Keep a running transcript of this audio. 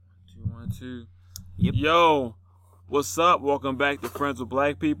2. Yep. Yo, what's up? Welcome back to Friends with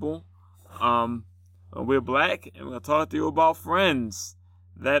Black People. We're black, and we're gonna talk to you about Friends,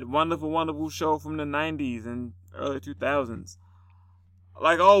 that wonderful, wonderful show from the 90s and early 2000s.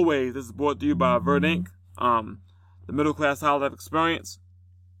 Like always, this is brought to you by Vert Inc., the middle class high life experience.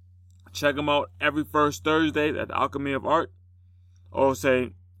 Check them out every first Thursday at the Alchemy of Art, or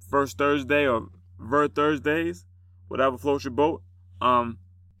say first Thursday or Vert Thursdays, whatever floats your boat.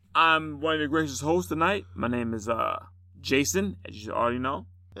 I'm one of your gracious hosts tonight. My name is Jason, as you already know.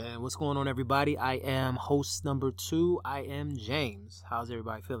 And what's going on, everybody? I am host number 2. I am James. How's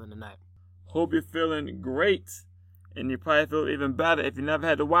everybody feeling tonight? Hope you're feeling great, and you probably feel even better if you never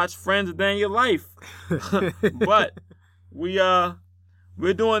had to watch Friends a day in your life. But we're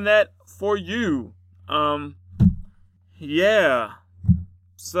doing that for you. Yeah.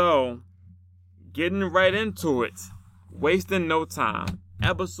 So, getting right into it, wasting no time.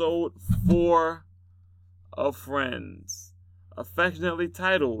 Episode 4 of Friends, affectionately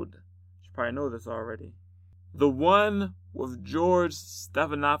titled, you probably know this already, the one with George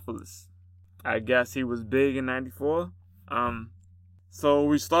Stephanopoulos. I guess he was big in 94. So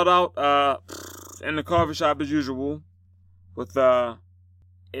we start out in the coffee shop as usual with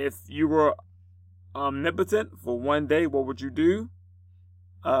if you were omnipotent for one day, what would you do?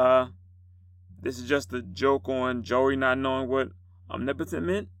 This is just a joke on Joey not knowing what omnipotent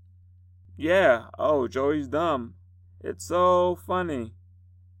meant. Yeah. Oh, Joey's dumb. It's so funny.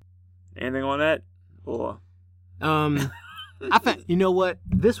 Anything on that? Or I found, you know what?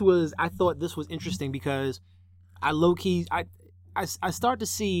 I thought this was interesting because I low-key, I start to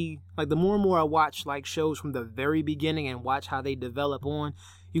see, like, the more and more I watch, like, shows from the very beginning and watch how they develop on,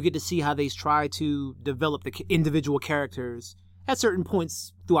 you get to see how they try to develop the individual characters at certain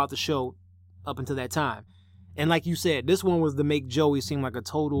points throughout the show up until that time. And like you said, this one was to make Joey seem like a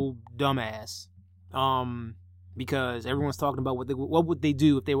total dumbass. Because everyone's talking about what would they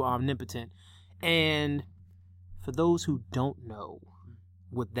do if they were omnipotent. And for those who don't know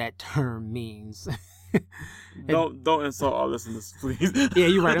what that term means. Don't insult our listeners, please. Yeah,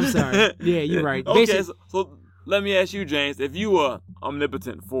 you're right. I'm sorry. Yeah, you're right. Okay, so let me ask you, James, if you were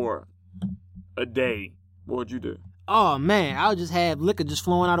omnipotent for a day, what would you do? Oh, man, I would just have liquor just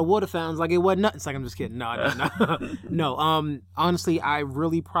flowing out of water fountains like it wasn't nothing. It's like, I'm just kidding. No. No, honestly, I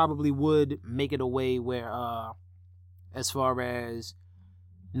really probably would make it a way where, as far as,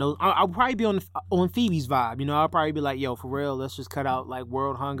 I'll probably be on Phoebe's vibe, I'll probably be like, yo, for real, let's just cut out, like,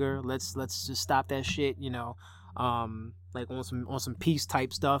 world hunger. Let's just stop that shit, like on some peace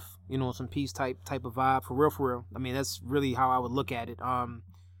type stuff, some peace type of vibe, for real. I mean, that's really how I would look at it.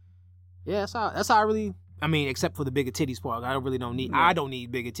 Yeah, that's how I really... I mean, except for the bigger titties part. I don't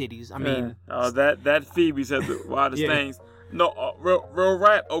need bigger titties. I mean... that Phoebe said the wildest things. No, real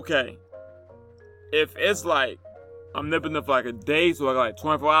rap, okay. If it's like, omnipotent for like a day, so I got like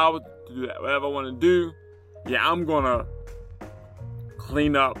 24 hours to do that, whatever I want to do, yeah, I'm gonna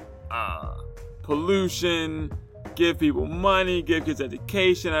clean up pollution, give people money, give kids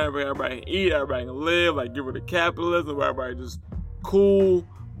education, everybody can eat, everybody can live, like get rid of capitalism, everybody just cool.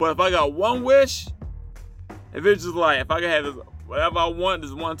 But if I got one wish... If it's just like, if I can have this, whatever I want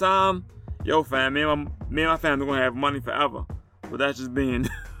this one time, yo fam, me and my family gonna have money forever. But that's just being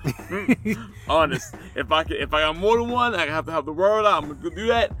honest. If I got more than one, I have to help the world out. I'm gonna do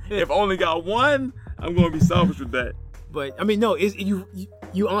that. If I only got one, I'm gonna be selfish with that. But I mean, no,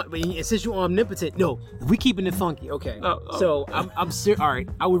 since you're omnipotent, no, we keeping it funky, okay? So I'm serious. All right,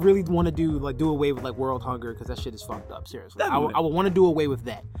 I would really want to do away with like world hunger because that shit is fucked up. Seriously, I would want to do away with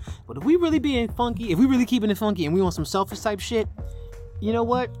that. But if we really being funky, if we really keeping it funky, and we want some selfish type shit, you know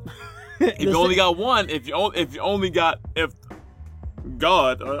what? If you only got one, if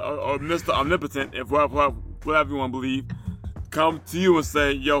God or Mr. Omnipotent, if whatever you want to believe, come to you and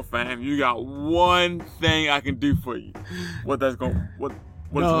say, yo fam, you got one thing I can do for you. What's gonna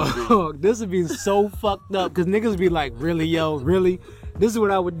be? This would be so fucked up because niggas be like, really, yo, really? This is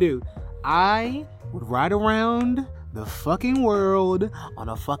what I would do. I would ride around the fucking world on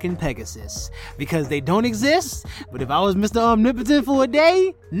a fucking Pegasus because they don't exist. But if I was Mr. Omnipotent for a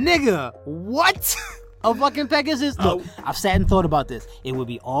day, nigga, what? A fucking Pegasus? Look, I've sat and thought about this. It would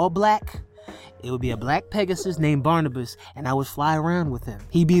be all black. It would be a black Pegasus named Barnabas, and I would fly around with him.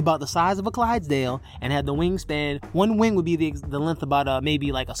 He'd be about the size of a Clydesdale and had the wingspan. One wing would be the length about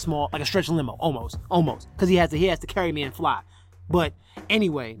maybe like a stretch limo, almost, because he has to carry me and fly. But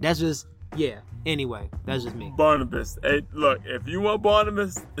anyway, that's just me. Barnabas, hey, look, if you want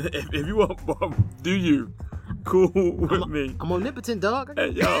Barnabas, do you? Cool with me. I'm omnipotent, dog.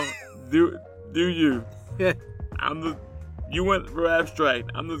 Hey, yo, do you? Yeah. You went real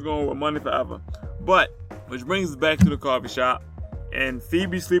abstract. I'm just going with money forever. But, which brings us back to the coffee shop. And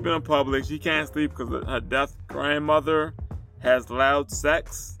Phoebe's sleeping in public. She can't sleep because her deaf grandmother has loud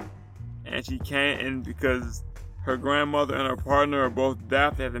sex. And she can't, and because her grandmother and her partner are both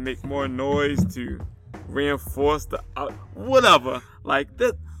deaf, they have to make more noise to reinforce the whatever. Like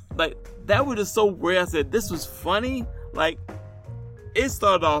that was just so weird. I said this was funny. Like it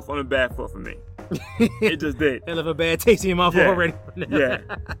started off on a bad foot for me. It just did. It left a bad taste in your mouth already. Yeah.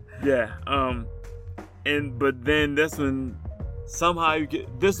 But then that's when somehow you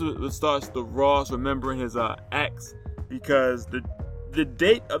get this starts the Ross remembering his ex, because the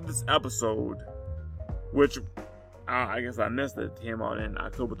date of this episode, which I guess I missed it, came out in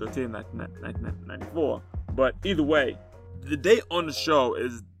October 13th, 1994. But either way, the date on the show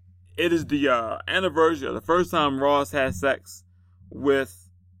is the anniversary of the first time Ross had sex with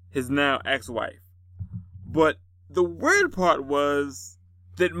his now ex-wife. But the weird part was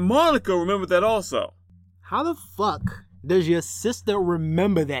that Monica remembered that also. How the fuck does your sister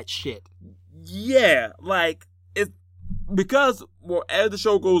remember that shit? Yeah, like because as the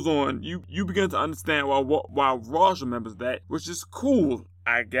show goes on, you begin to understand why Ross remembers that, which is cool,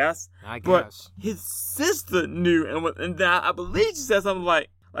 I guess. But his sister knew, and I believe she said something like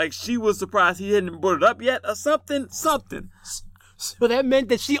she was surprised he hadn't brought it up yet, or something. So that meant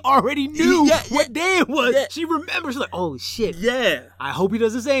that she already knew what day it was. Yeah. She remembers, like, oh shit. Yeah. I hope he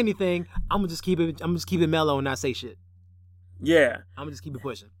doesn't say anything. I'm gonna just keep it mellow and not say shit. Yeah. I'm gonna just keep it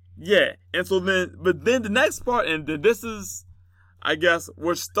pushing. Yeah, and so then the next part, and then this is, I guess,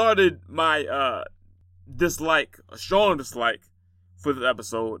 what started my strong dislike for this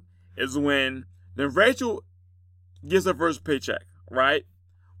episode, is when then Rachel gets her first paycheck, right?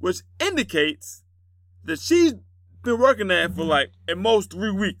 Which indicates that she's been working there for like at most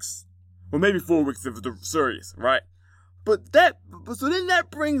 3 weeks, or maybe 4 weeks if it's serious, right? So then that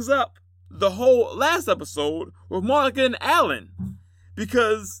brings up the whole last episode with Monica and Alan,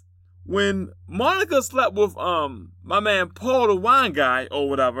 because when Monica slept with my man Paul, the wine guy or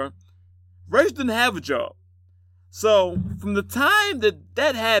whatever, Rachel didn't have a job. So from the time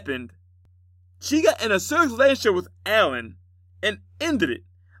that happened, she got in a serious relationship with Alan and ended it.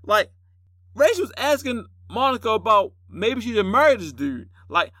 Like, Rachel was asking Monica about maybe she didn't marry this dude.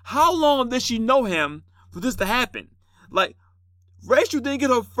 Like, how long did she know him for this to happen? Like, Rachel didn't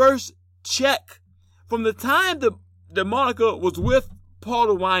get her first check from the time that Monica was with Paul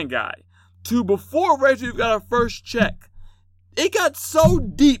the wine guy to before Rachel got her first check. It got so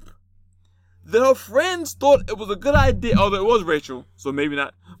deep that her friends thought it was a good idea, although it was Rachel, so maybe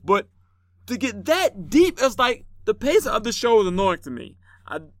not. But to get that deep, it's like the pace of the show is annoying to me.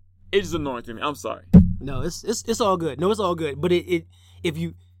 It's just annoying to me. I'm sorry. No, it's all good. No, it's all good. But if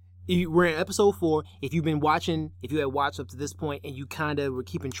we're in episode 4, if you had watched up to this point and you kind of were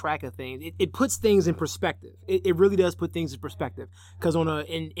keeping track of things, it puts things in perspective. It really does put things in perspective. Because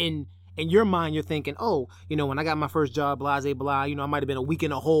in your mind, you're thinking, oh, when I got my first job, blah, blah, blah, I might have been a week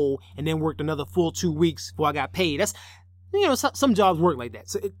in a hole and then worked another full 2 weeks before I got paid. That's, some jobs work like that.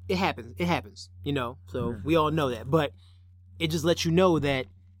 So it happens. It happens, So we all know that. But it just lets you know that,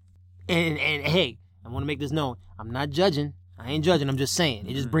 and hey, I want to make this known. I'm not judging. I ain't judging. I'm just saying.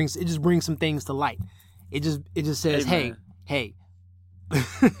 It just brings some things to light. It just says, hey.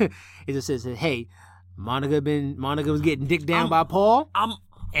 It just says, hey, Monica was getting dicked down by Paul.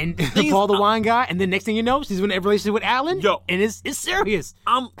 And Paul the wine guy, and then next thing you know, she's in a relationship with Alan. And it's serious.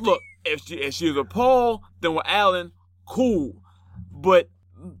 Look, if she was with Paul, then with Alan, cool. But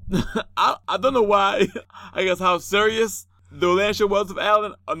I don't know why. I guess how serious the relationship was with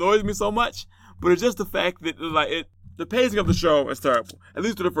Alan annoys me so much. But it's just the fact that the pacing of the show is terrible, at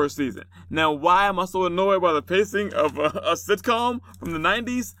least for the first season. Now, why am I so annoyed by the pacing of a sitcom from the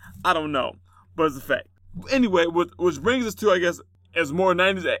 90s? I don't know, but it's a fact. Anyway, which brings us to, I guess, as more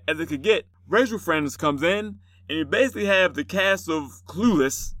 90s as it could get, Rachel Friends comes in, and you basically have the cast of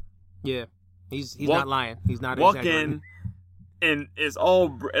Clueless. Yeah, he's not lying. He's not walk exaggerating. In, and it's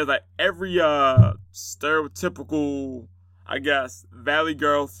like every stereotypical, I guess, Valley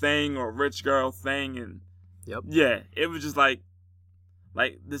Girl thing or rich girl thing, and yeah, it was just like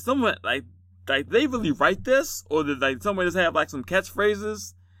did someone like they really write this, or did like someone just have like some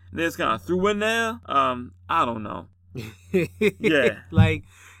catchphrases and they just kind of threw in there? I don't know. Yeah, like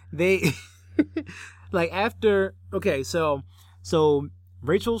they like after so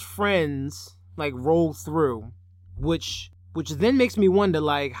Rachel's friends like roll through, which then makes me wonder,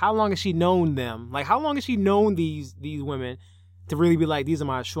 like, how long has she known them? Like, how long has she known these women to really be like, these are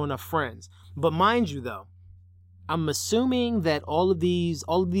my sure enough friends? But mind you, though, I'm assuming that all of these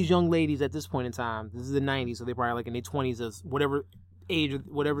young ladies at this point in time, this is the 90s, so they're probably like in their 20s or whatever age,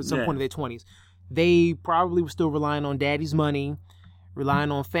 whatever, some point in their 20s. They probably were still relying on daddy's money,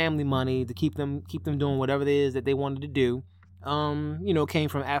 relying on family money to keep them doing whatever it is that they wanted to do. Came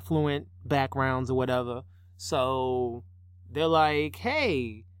from affluent backgrounds or whatever. So they're like,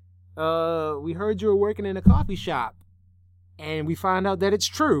 hey, we heard you were working in a coffee shop, and we find out that it's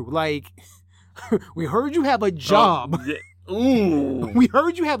true. Like, we heard you have a job. Ooh. We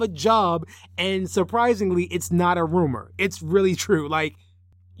heard you have a job, and surprisingly, it's not a rumor. It's really true. Like,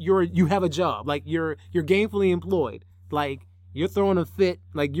 you have a job. Like, you're gainfully employed. Like, you're throwing a fit.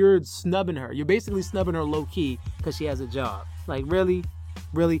 Like, you're snubbing her. You're basically snubbing her low key because she has a job. Like, really?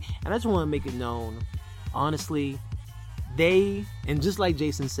 And I just want to make it known, honestly, and just like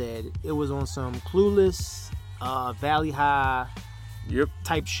Jason said, it was on some Clueless, Valley High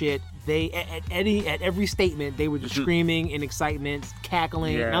type shit. They at every statement they were just screaming in excitement,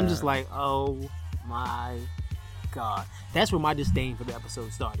 cackling, and I'm just like, oh my god. That's where my disdain for the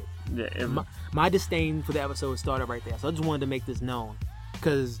episode started. My disdain for the episode started right there. So I just wanted to make this known,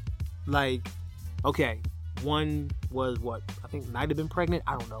 because, like, okay, one was what I think might have been pregnant.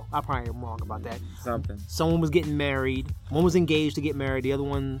 I don't know. I probably am wrong about that. Someone was getting married. One was engaged to get married. The other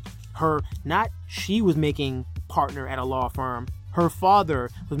one, she was making partner at a law firm. Her father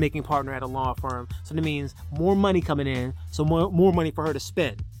was making partner at a law firm. So that means more money coming in. So more money for her to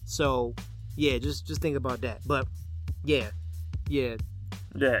spend. So yeah, just think about that. But yeah.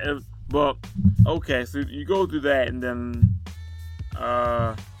 Well, okay. So you go through that, and then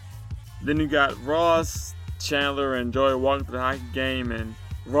you got Ross, Chandler, and Joey walking to the hockey game, and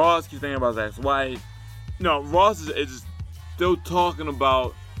Ross keeps thinking about his ex-wife. No, Ross is just still talking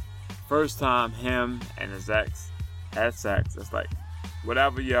about first time him and his ex had sex. It's like,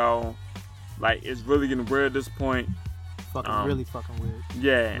 whatever, yo. Like, it's really getting weird at this point. Really fucking weird.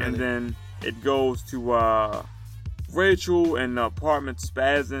 Yeah, really. And then it goes to Rachel in the apartment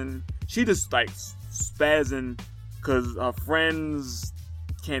spazzing. She just, like, spazzing because her friends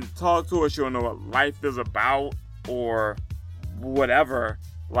can't talk to her. She don't know what life is about or whatever.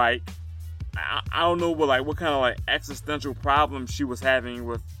 Like, I don't know what kind of, like, existential problem she was having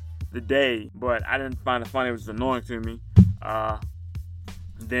with the day, but I didn't find it funny. It was annoying to me.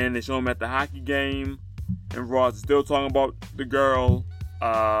 Then they show him at the hockey game, and Ross is still talking about the girl.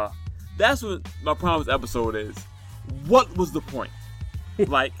 That's what my problem with this episode is. What was the point?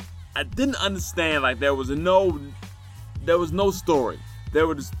 Like, I didn't understand. Like, there was no story. There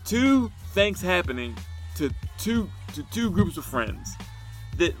were just two things happening to two groups of friends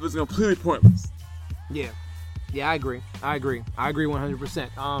that was completely pointless. Yeah, I agree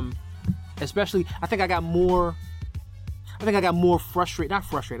 100%. Especially, I think I got more frustrated. Not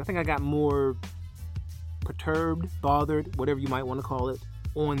frustrated. I think I got more perturbed, bothered, whatever you might want to call it,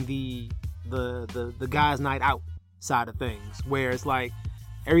 on the guys' night out side of things, where it's like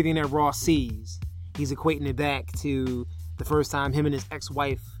everything that Ross sees, he's equating it back to the first time him and his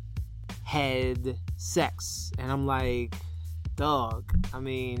ex-wife had sex. And I'm like, dog, I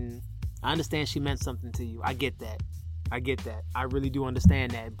mean, I understand she meant something to you. I get that. I really do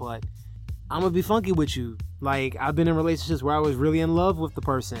understand that. But I'm going to be funky with you. Like, I've been in relationships where I was really in love with the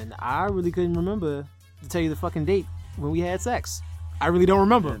person. I really couldn't remember to tell you the fucking date when we had sex. I really don't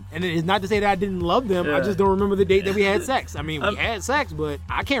remember. And it's not to say that I didn't love them. I just don't remember the date that we had sex. I mean, we had sex, but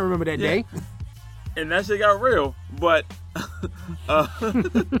I can't remember that day. And that shit got real. But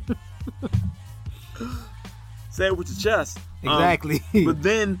say it with your chest. Exactly. But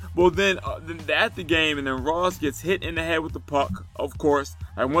then at the game, and then Ross gets hit in the head with the puck, of course.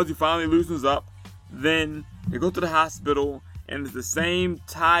 Like, once he finally loosens up, then they go to the hospital, and it's the same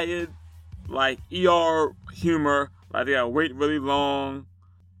tired, like, ER humor. Like, they gotta wait really long.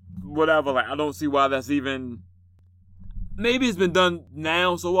 Whatever. Like, I don't see why that's even... Maybe it's been done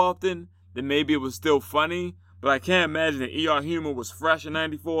now so often that maybe it was still funny. But I can't imagine that ER humor was fresh in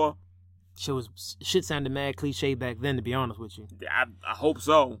 94. Shit sounded mad cliche back then, to be honest with you. I hope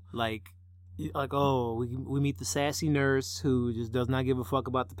so. Like, oh, we meet the sassy nurse who just does not give a fuck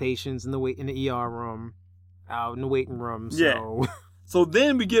about the patients in the ER room, out in the waiting room. So. Yeah. So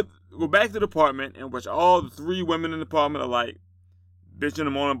then we go back to the apartment, in which all the three women in the apartment are like bitching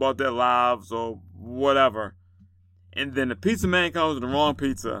them on about their lives or whatever. And then the pizza man comes with the wrong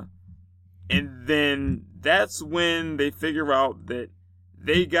pizza. And then that's when they figure out that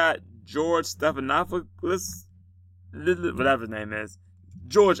they got George Stephanopoulos, whatever his name is,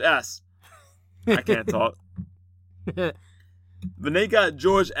 George S. I can't talk. But they got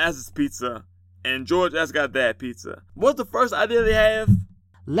George S.'s pizza, and George S. got that pizza. What's the first idea they have?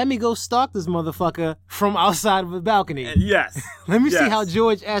 let me go stalk this motherfucker from outside of the balcony. Yes. Let me Yes. see how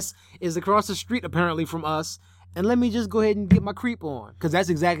George S. is across the street apparently from us, and let me just go ahead and get my creep on. Because that's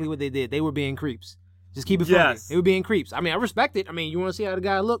exactly what they did. They were being creeps. Just keep it funny. Yes. They were being creeps. I mean, I respect it. I mean, you want to see how the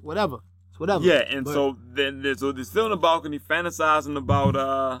guy look? Whatever. It's whatever. Yeah, and so they're still in the balcony fantasizing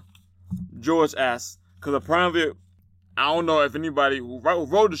about George S. Because apparently, I don't know if anybody who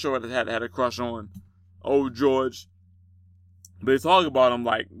wrote the show had a crush on old George. But they talk about him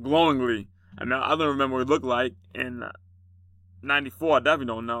like glowingly. I mean, I don't remember what he looked like in '94. I definitely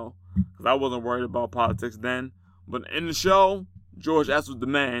don't know because I wasn't worried about politics then. But in the show, George S. was the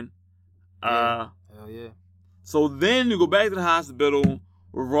man. Hell yeah. So then you go back to the hospital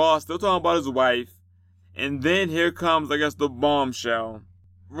with Ross still talking about his wife, and then here comes, I guess, the bombshell.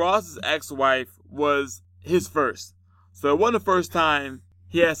 Ross's ex-wife was his first. So it wasn't the first time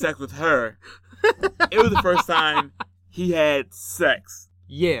he had sex with her. It was the first time he had sex.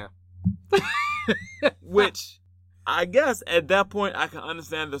 Yeah. Which, I guess, at that point, I can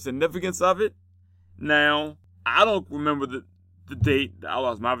understand the significance of it. Now, I don't remember the date that I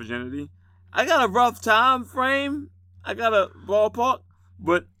lost my virginity. I got a rough time frame. I got a ballpark.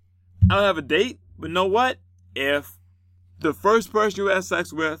 But I don't have a date. But know what? If the first person you had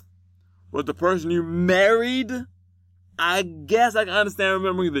sex with was the person you married, I guess I can understand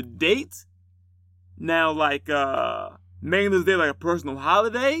remembering the date. Now, like, making this day like a personal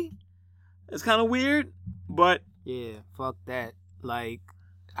holiday, it's kind of weird, but... Yeah, fuck that. Like,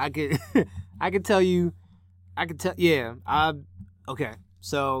 I could tell you, okay,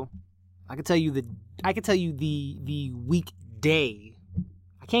 so, I can tell you the weekday.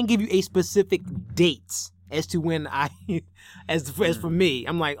 I can't give you a specific date as to when as for me,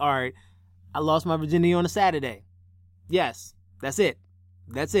 I'm like, all right, I lost my virginity on a Saturday. Yes, that's it.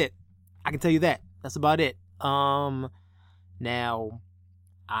 I can tell you that. That's about it. Now,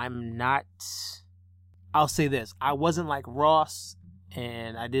 I'll say this. I wasn't like Ross,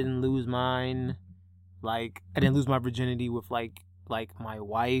 and I didn't lose mine. Like, I didn't lose my virginity with like my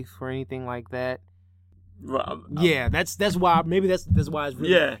wife or anything like that. Well, yeah, that's why. Maybe that's why it's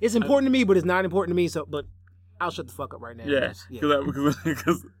really. Yeah, it's important to me, but it's not important to me. So, but I'll shut the fuck up right now. Yeah,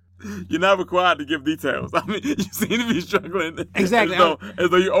 because you're not required to give details. I mean, you seem to be struggling. Exactly. As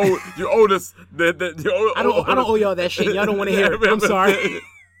though you owe us that. I don't owe y'all that shit. Y'all don't want to hear it. I'm sorry.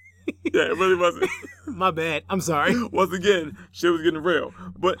 Yeah, it really wasn't. My bad. I'm sorry. Once again, shit was getting real.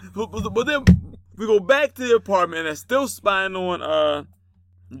 But then we go back to the apartment and they're still spying on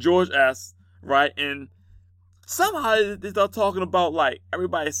George S. Right? And somehow they start talking about like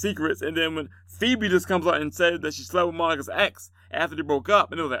everybody's secrets, and then when Phoebe just comes out and says that she slept with Monica's ex after they broke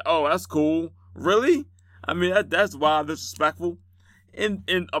up, and it was like, oh, that's cool. Really? I mean, that's wild, disrespectful.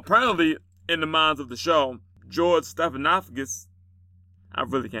 And apparently, in the minds of the show, George Stephanopoulos, I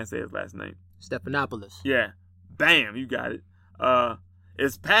really can't say his last name. Stephanopoulos. Yeah. Bam, you got it.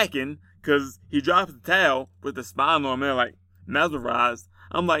 Is packing because he drops the towel with the spine on there, like mesmerized.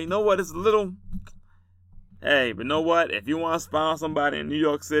 I'm like, you know what? It's a little. Hey, but you know what? If you want to spy on somebody in New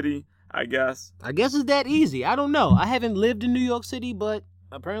York City, I guess it's that easy. I don't know. I haven't lived in New York City, but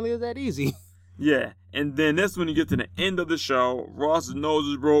apparently it's that easy. Yeah. And then this, when you get to the end of the show, Ross's nose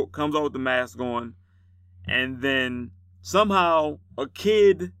is broke, comes out with the mask on, and then somehow a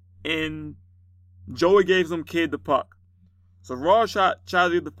kid in Joey gave some kid the puck. So Ross tries to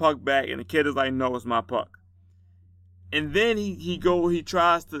get the puck back, and the kid is like, no, it's my puck. And then he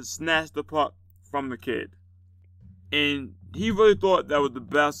tries to snatch the puck from the kid. And he really thought that was the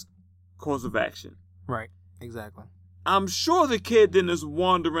best course of action. Right, exactly. I'm sure the kid didn't just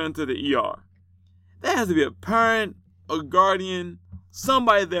wander into the ER. There has to be a parent, a guardian,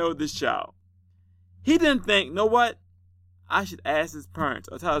 somebody there with this child. He didn't think, you know what? I should ask his parents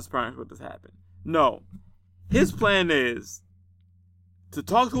or tell his parents what just happened. No. His plan is to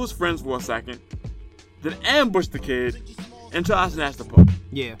talk to his friends for a second, then ambush the kid and try to snatch the puck.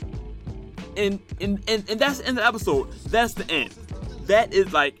 Yeah. And that's the end of the episode. That's the end. That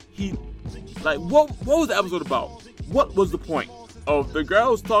is like what was the episode about? What was the point of the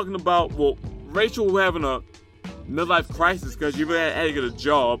girls talking about? Well, Rachel having a midlife crisis because she really had to get a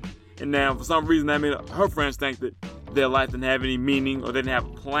job, and now for some reason that made her friends think that their life didn't have any meaning or they didn't have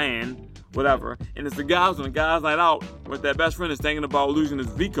a plan, whatever. And it's the guys on the guys' night out with their best friend is thinking about losing his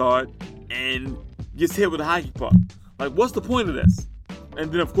V card and gets hit with a hockey puck. Like, what's the point of this? And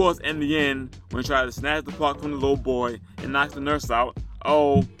then, of course, in the end, when he tried to snatch the puck from the little boy and knocks the nurse out,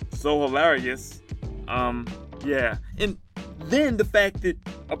 oh, so hilarious. Yeah. And then the fact that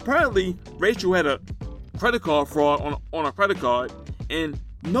apparently Rachel had a credit card fraud on a credit card, and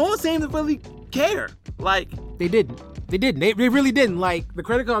no one seemed to really care. Like, They didn't. They really didn't. Like, the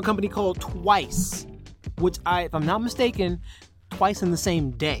credit card company called twice, which if I'm not mistaken, twice in the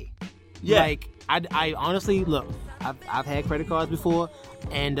same day. yeah. Like, I honestly, look, I've had credit cards before,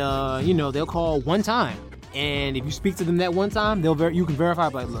 and they'll call one time, and if you speak to them that one time, you can verify,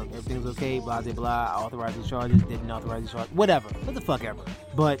 like, look, everything's okay, blah blah blah. I authorized these charges, didn't authorize these charges, whatever, what the fuck ever.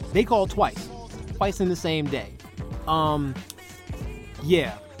 But they called twice in the same day.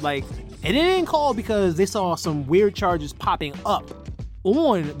 Yeah, like, and they didn't call because they saw some weird charges popping up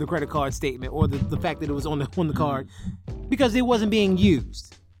on the credit card statement, or the fact that it was on the card, because it wasn't being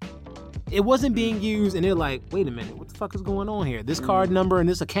used. It wasn't being used, and they're like, wait a minute, what the fuck is going on here? This card number and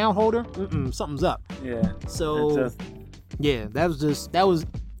this account holder? Something's up. Yeah. So, yeah, that was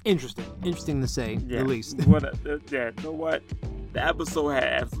interesting to say, at least. You know what? The episode had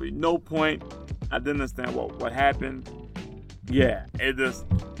absolutely no point. I didn't understand what happened. Yeah, it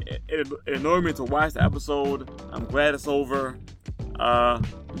annoyed me to watch the episode. I'm glad it's over.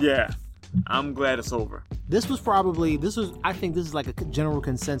 Yeah, I'm glad it's over. I think this is like a general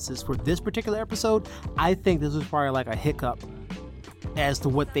consensus for this particular episode. I think this was probably like a hiccup as to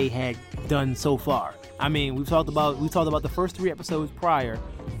what they had done so far. I mean, we talked about the first 3 episodes prior,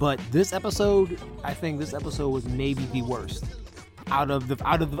 but this episode, I think this episode was maybe the worst. Out of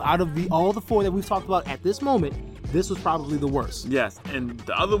all the 4 that we've talked about at this moment, this was probably the worst. Yes, and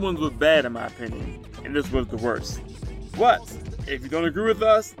the other ones were bad in my opinion, and this was the worst. But if you don't agree with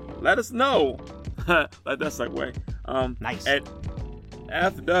us, let us know. Like that segue. Nice. At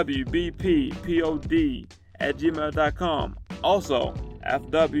fwbppod@gmail.com. Also,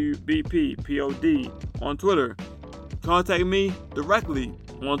 fwbppod on Twitter. Contact me directly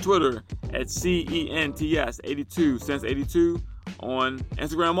on Twitter at CENTS82 since 82 on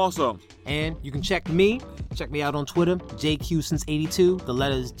Instagram also. And you can check me out on Twitter, JQ since 82. The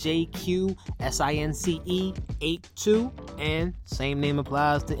letters JQSINCE 82, and same name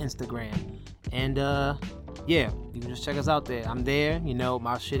applies to Instagram. And yeah, you can just check us out there. I'm there.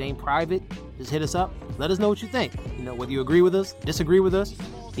 My shit ain't private. Just hit us up. Let us know what you think. Whether you agree with us, disagree with us.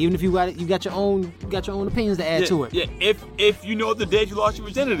 Even if you got your own opinions to add to it. Yeah, if you know the date you lost your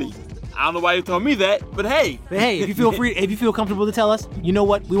virginity. I don't know why you told me that, but hey. If you feel comfortable to tell us, you know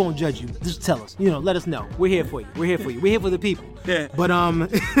what? We won't judge you. Just tell us. Let us know. We're here for you. We're here for the people. Yeah. But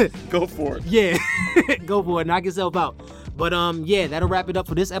go for it. Yeah. Go for it. Knock yourself out. But yeah, that'll wrap it up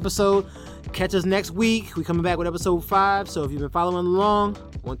for this episode. Catch us next week. We're coming back with episode 5. So if you've been following along,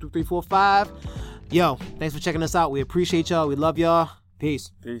 1, 2, 3, 4, 5. Yo, thanks for checking us out. We appreciate y'all. We love y'all.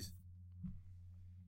 Peace. Peace.